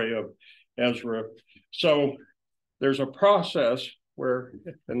story of Ezra. So there's a process where,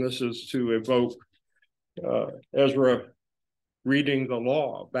 and this is to evoke Ezra reading the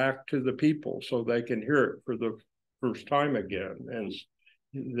law back to the people so they can hear it for the first time again. And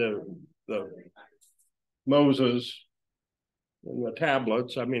the Moses and the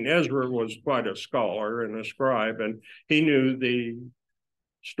tablets, I mean, Ezra was quite a scholar and a scribe, and he knew the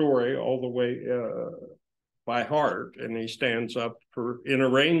story all the way by heart, and he stands up in a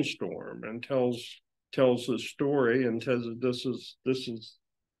rainstorm and tells the story and says this is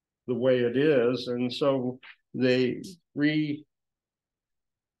the way it is. And so they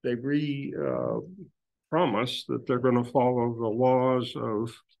promise that they're going to follow the laws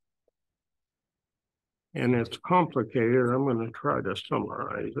of, and it's complicated. I'm going to try to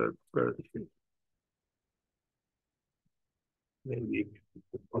summarize it, but maybe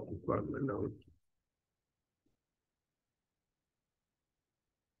I'll find my notes.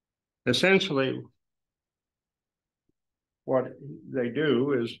 Essentially, what they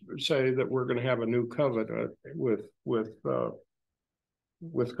do is say that we're going to have a new covenant with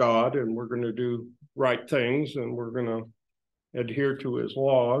God, and we're going to do right things, and we're going to adhere to his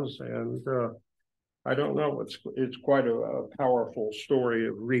laws. And I don't know, it's quite a powerful story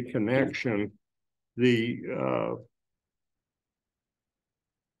of reconnection.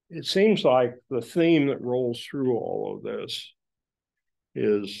 It seems like the theme that rolls through all of this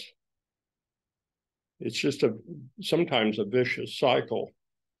is it's just sometimes a vicious cycle.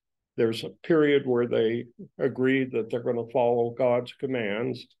 There's a period where they agree that they're going to follow God's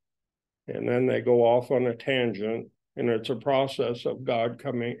commands, and then they go off on a tangent, and it's a process of God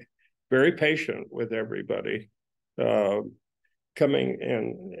coming very patient with everybody, coming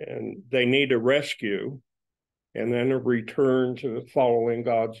and they need a rescue, and then a return to following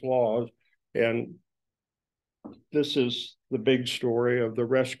God's laws. And this is the big story of the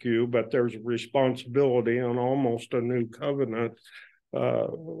rescue, but there's a responsibility on almost a new covenant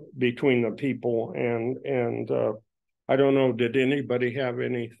between the people. And I don't know, did anybody have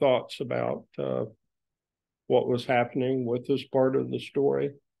any thoughts about what was happening with this part of the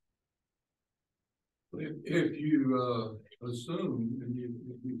story? If you assume, and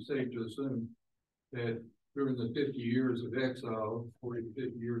you say to assume that during the 50 years of exile, 40 to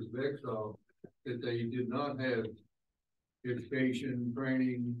 50 years of exile, that they did not have education,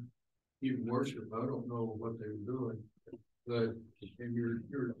 training, even worship. I don't know what they were doing, but in your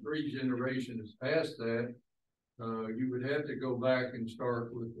 3 generations past that, you would have to go back and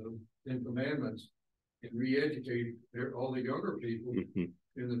start with the 10 Commandments and re-educate all the younger people in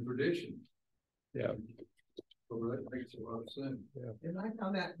the tradition. Yeah. So that makes a lot of sense. And I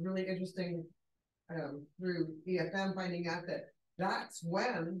found that really interesting. through EFM finding out that that's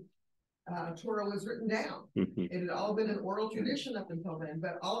when Torah was written down. It had all been an oral tradition up until then,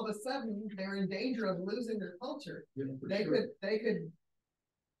 but all of a sudden they're in danger of losing their culture. They could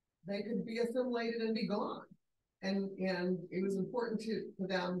be assimilated and be gone. And it was important to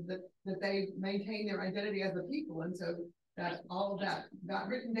them that they maintain their identity as a people. And so that all of that got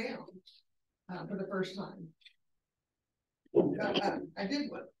written down for the first time. I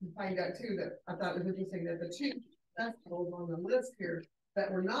did want to find out too that I thought it was interesting that the two festivals on the list here that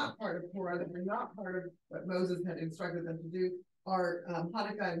were not part of Torah, that were not part of what Moses had instructed them to do, are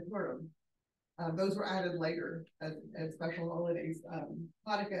Hanukkah and Purim. Those were added later as special holidays.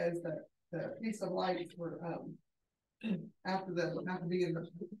 Hanukkah is the Feast of Lights were after the beginning of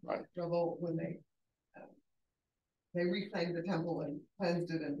revolt, when they reclaimed the temple and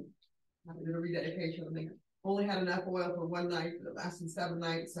cleansed it and did a rededication, and they only had enough oil for one night, but it lasted 7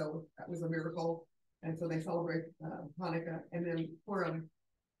 nights, so that was a miracle. And so they celebrate Hanukkah, and then Purim,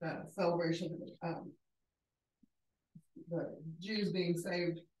 the celebration of the Jews being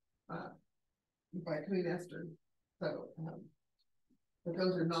saved by Queen Esther. So, but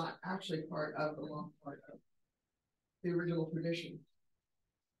those are not actually part of the long part of the original tradition.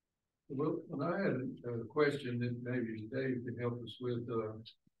 Well, I had a question that maybe Dave can help us with.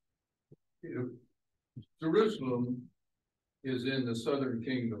 Jerusalem is in the southern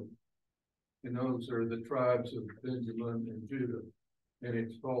kingdom, and those are the tribes of Benjamin and Judah, and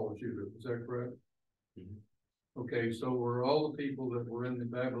it's called Judah. Is that correct? Mm-hmm. Okay, so were all the people that were in the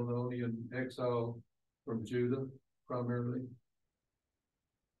Babylonian exile from Judah primarily?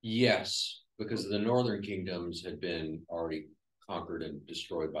 Yes, because the northern kingdoms had been already conquered and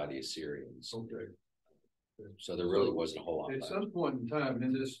destroyed by the Assyrians. Okay. So there really wasn't a whole lot At left. some point in time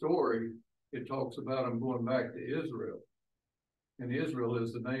in this story, it talks about them going back to Israel. And Israel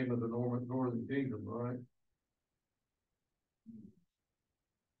is the name of the northern kingdom, right?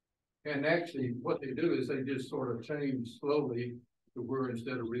 And actually, what they do is they just sort of change slowly to where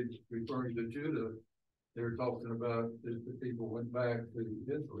instead of referring to Judah, they're talking about the people went back to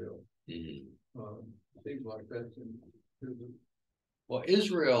Israel. Mm-hmm. Things like that. Well,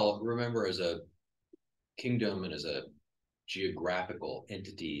 Israel, remember, as a kingdom and as a geographical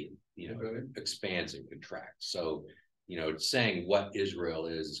entity, expands and contracts. So, saying what Israel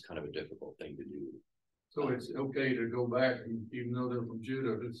is kind of a difficult thing to do. So it's okay to go back, even though they're from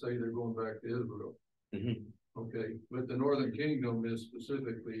Judah, to say they're going back to Israel. Mm-hmm. Okay, but the northern kingdom is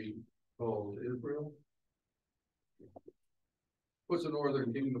specifically called Israel. What's the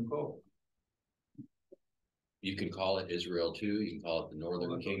northern kingdom called? You can call it Israel too. You can call it the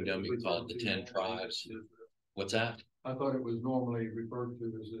northern kingdom. You can call it the 10 tribes. What's that? I thought it was normally referred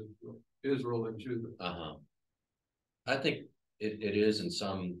to as Israel and Judah. I think it is in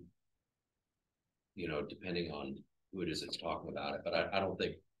some, depending on who it is that's talking about it. But I don't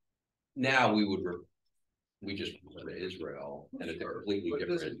think now we just refer to Israel, and it's a completely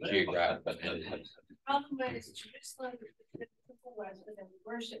different geographic. Problem is Jerusalem is the west, but then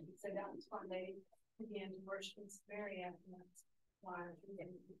worship. So that's why they began to worship in Samaria, and that's why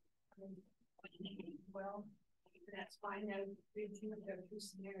that's why I know we do go through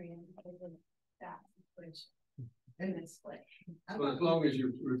Samaria because of that situation. And it's split. But as long as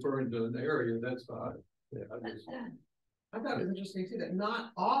you're referring to an area, that's fine. Yeah, I thought it was interesting too that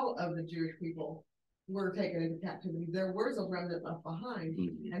not all of the Jewish people were taken into captivity. There was a remnant left behind,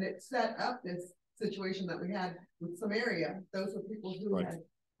 and it set up this situation that we had with Samaria. Those were people who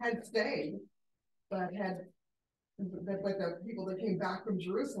had stayed, but the people that came back from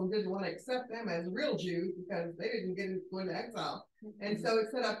Jerusalem didn't want to accept them as real Jews because they didn't go into exile. And so it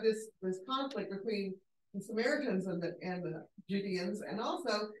set up this conflict between the Samaritans and the Judeans, and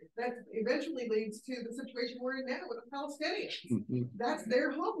also that eventually leads to the situation we're in now with the Palestinians. That's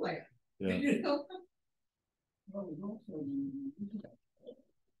their homeland. Yeah.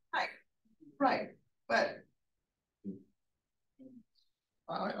 Right. But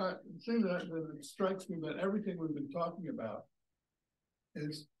I think that it strikes me that everything we've been talking about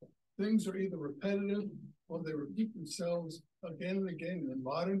is things are either repetitive or they repeat themselves again and again in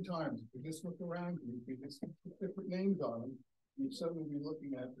modern times. If you just look around, you just put different names on them, you'd suddenly be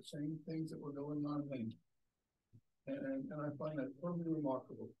looking at the same things that were going on then. And I find that totally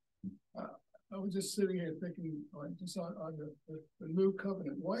remarkable. I was just sitting here thinking, just on the new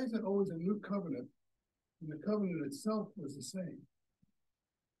covenant. Why is it always a new covenant? And the covenant itself was the same.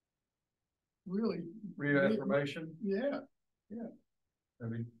 Really? Reaffirmation? Yeah. I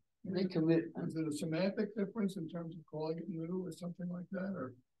mean, is it a semantic difference in terms of calling it new or something like that?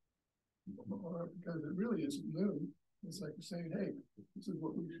 Or because it really isn't new. It's like saying, hey, this is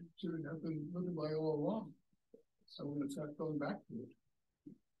what we should have been living by all along. So when it's not going back to it.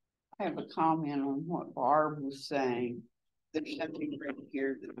 I have a comment on what Barb was saying. There's something right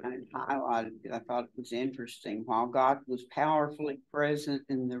here that I highlighted that I thought was interesting. While God was powerfully present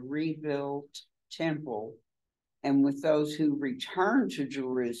in the rebuilt temple, and with those who returned to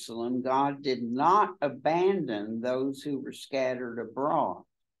Jerusalem, God did not abandon those who were scattered abroad.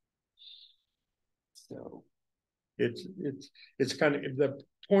 So it's kind of the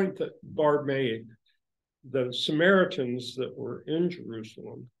point that Barb made. The Samaritans that were in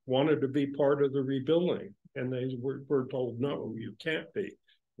Jerusalem wanted to be part of the rebuilding, and they were told, no, you can't be.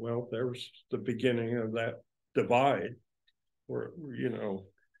 Well, there was the beginning of that divide where, and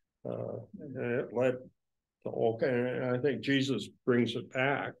it led to all, and I think Jesus brings it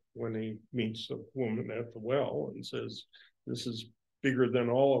back when he meets the woman at the well and says, this is bigger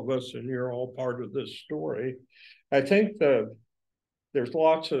than all of us, and you're all part of this story. I think there's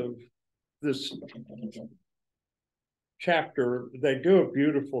lots of this chapter. They do a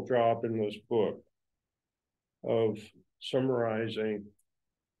beautiful job in this book of summarizing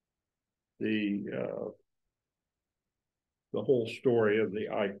the whole story of the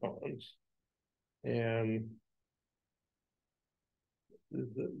icons and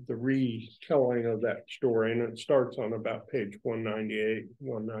the retelling of that story. And it starts on about page 198,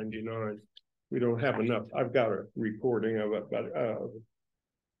 199. We don't have enough. I've got a recording of it, but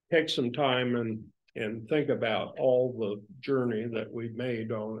take some time and think about all the journey that we've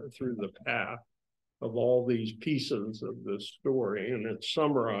made on through the path of all these pieces of this story, and it's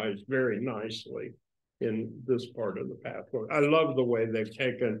summarized very nicely in this part of the path book. I love the way they've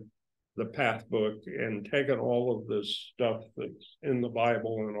taken the path book and taken all of this stuff that's in the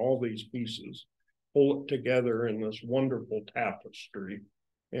Bible and all these pieces, pull it together in this wonderful tapestry,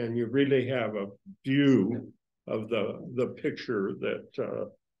 and you really have a view of the picture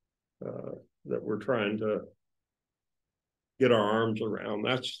that we're trying to get our arms around.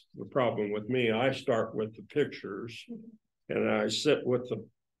 That's the problem with me. I start with the pictures and I sit with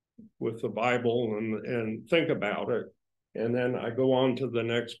the Bible and think about it. And then I go on to the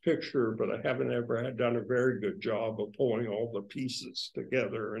next picture, but I haven't ever done a very good job of pulling all the pieces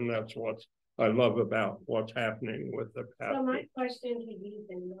together. And that's what I love about what's happening with the path. So my question to you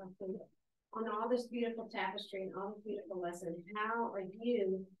then, on all this beautiful tapestry and all this beautiful lessons, how are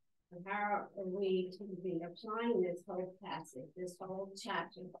we to be applying this whole passage, this whole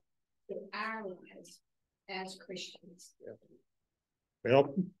chapter to our lives as Christians?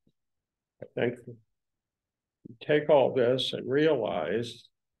 Well, I think take all this and realize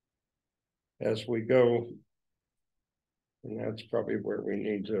as we go, and that's probably where we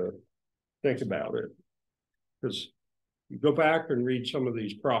need to think about it, because you go back and read some of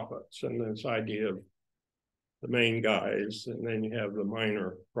these prophets and this idea of the main guys, and then you have the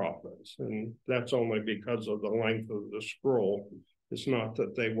minor prophets, and that's only because of the length of the scroll. It's not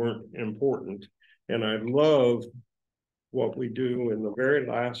that they weren't important. And I love what we do in the very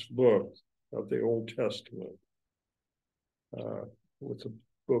last book of the Old Testament, with the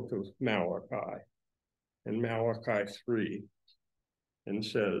book of Malachi, and Malachi 3, and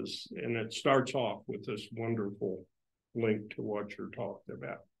says, and it starts off with this wonderful link to what you're talking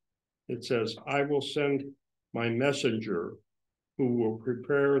about. It says, I will send my messenger who will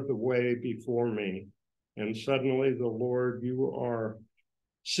prepare the way before me, and suddenly the Lord you are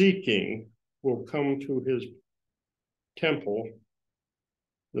seeking will come to his temple.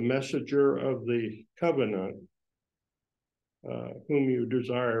 The messenger of the covenant whom you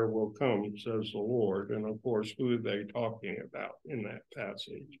desire will come, says the Lord. And of course, who are they talking about in that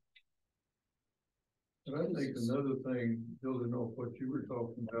passage? And I think another thing, building off what you were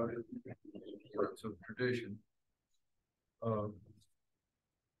talking about, is parts of tradition.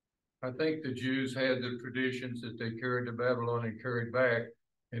 I think the Jews had the traditions that they carried to Babylon and carried back,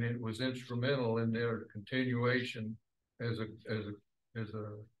 and it was instrumental in their continuation as a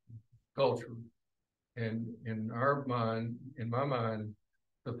culture. And in my mind,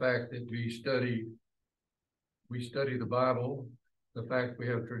 the fact that we study the Bible, the fact we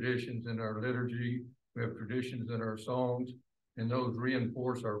have traditions in our liturgy, we have traditions in our songs, and those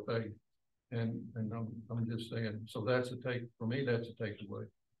reinforce our faith. And I'm just saying, so that's a take for me. That's a takeaway.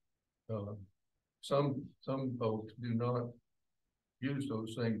 Some folks do not use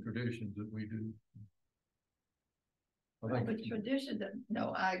those same traditions that we do. Well, but tradition,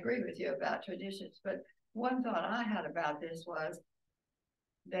 no, I agree with you about traditions, but one thought I had about this was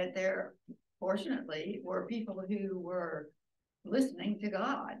that there, fortunately, were people who were listening to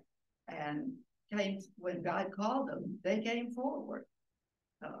God and came when God called them, they came forward.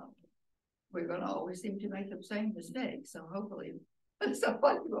 we're gonna always seem to make the same mistakes, so hopefully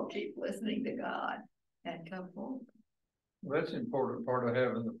somebody will keep listening to God and come forward. Well, that's the important part of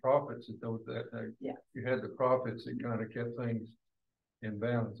having the prophets that those that Yeah. you had the prophets that kind of kept things in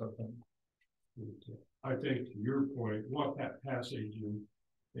balance, I think. I think to your point, what that passage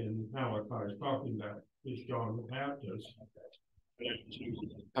in Malachi is talking about is John the Baptist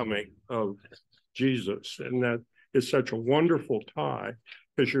coming of Jesus, and that is such a wonderful tie,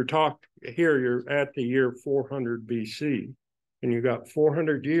 because you're at the year 400 BC, and you got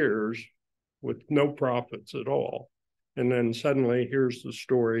 400 years with no prophets at all. And then suddenly here's the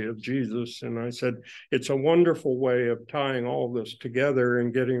story of Jesus. And I said, it's a wonderful way of tying all this together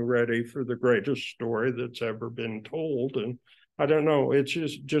and getting ready for the greatest story that's ever been told. And I don't know, it's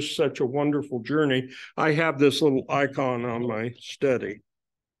just such a wonderful journey. I have this little icon on my study.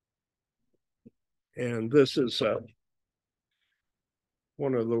 And this is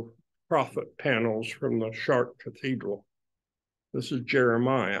one of the prophet panels from the Chartres Cathedral. This is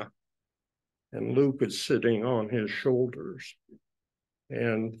Jeremiah. And Luke is sitting on his shoulders.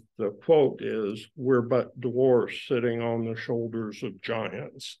 And the quote is, "We're but dwarfs sitting on the shoulders of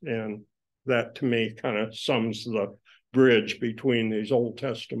giants." And that to me kind of sums the bridge between these Old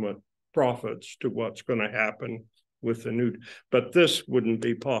Testament prophets to what's going to happen with the new. But this wouldn't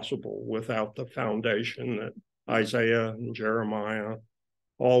be possible without the foundation that Isaiah and Jeremiah,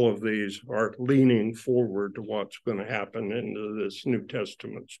 all of these are leaning forward to what's going to happen into this New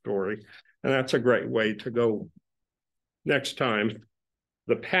Testament story. And that's a great way to go. Next time,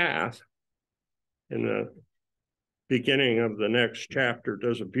 the path in the beginning of the next chapter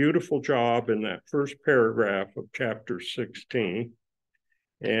does a beautiful job in that first paragraph of chapter 16.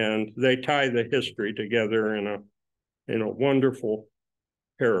 And they tie the history together in a wonderful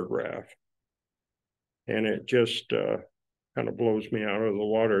paragraph. And it just kind of blows me out of the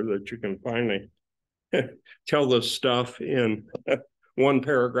water that you can finally tell this stuff in one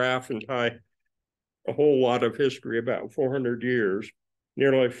paragraph and tie a whole lot of history about 400 years.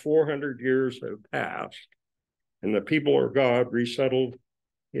 Nearly 400 years have passed, and the people of God resettled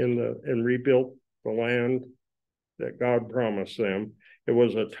and rebuilt the land that God promised them. It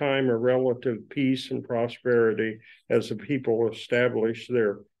was a time of relative peace and prosperity as the people established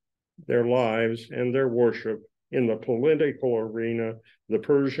their lives and their worship. In the political arena, the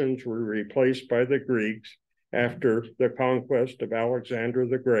Persians were replaced by the Greeks after the conquest of Alexander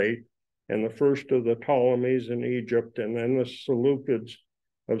the Great, and the first of the Ptolemies in Egypt, and then the Seleucids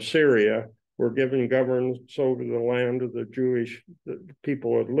of Syria were given governance over the land of the Jewish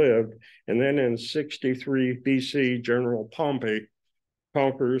people had lived. And then in 63 BC, General Pompey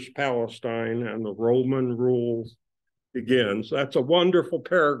conquers Palestine and the Roman rule begins. That's a wonderful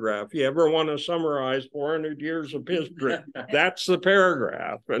paragraph. You ever want to summarize 400 years of history? That's the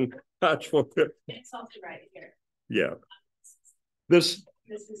paragraph. And that's what It's also right here. Yeah. This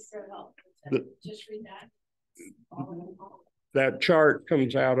is so helpful. Just read that. That chart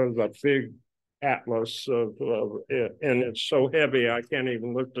comes out of the big atlas of it, and it's so heavy I can't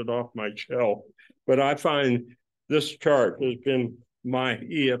even lift it off my shelf. But I find this chart has been my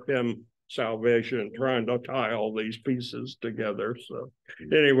EFM salvation, trying to tie all these pieces together. So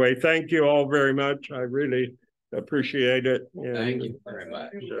anyway, thank you all very much. I really appreciate it. And thank you very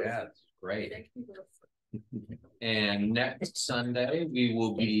much. Yeah, it's great. And next Sunday, we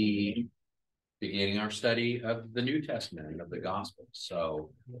will be beginning our study of the New Testament and of the Gospels.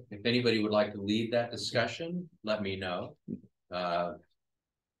 So if anybody would like to lead that discussion, let me know.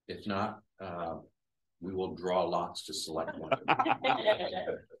 If not, we will draw lots to select one.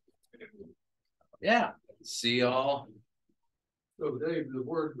 Yeah, see y'all. So Dave, the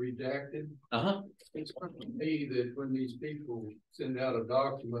word redacted. It's hard to me that when these people send out a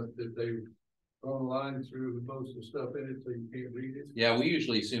document that they've drawn a line through most of the stuff in it, so you can't read it. Yeah, we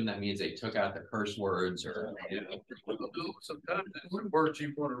usually assume that means they took out the curse words or. Sometimes there's words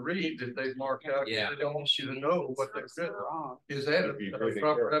you want to read that they've marked out. Yeah. They don't want you to know what they've written. Is that a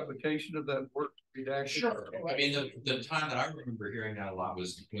proper application of that word redacted? Sure. I mean, the time that I remember hearing that a lot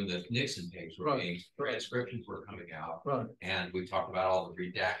was when the Nixon tapes were being, transcriptions were coming out. Right. And we talked about all the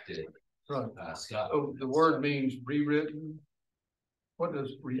redacted stuff. So the word means rewritten. What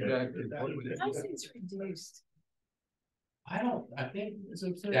does redacted? I say it's reduced. I think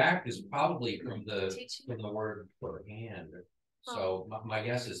redacted is probably from the word for hand. So my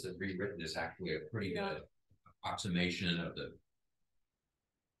guess is that rewritten is actually a pretty good approximation of the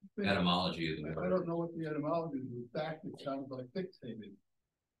etymology of the word. I don't know what the etymology is. Redacted sounds like fixated.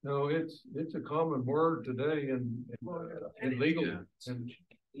 No, it's a common word today in legal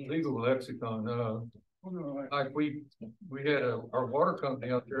legal lexicon. Like we had our water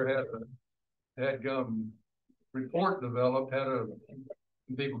company out there had report developed,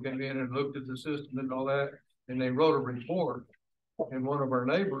 people came in and looked at the system and all that, and they wrote a report. And one of our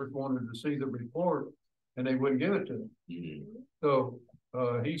neighbors wanted to see the report and they wouldn't give it to him. So,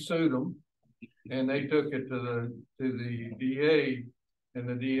 he sued them and they took it to the DA, and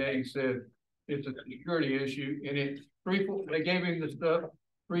the DA said it's a security issue, and they gave him the stuff,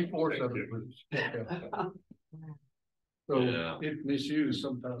 3/4 of it was. So Yeah. it's misused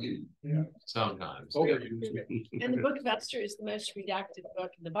sometimes. Yeah. Sometimes. Okay. And the Book of Esther is the most redacted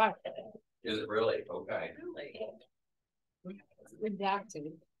book in the Bible. Is it really? Okay.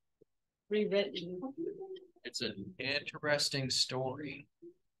 Redacted. Rewritten. It's an interesting story.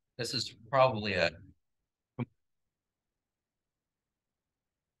 This is probably a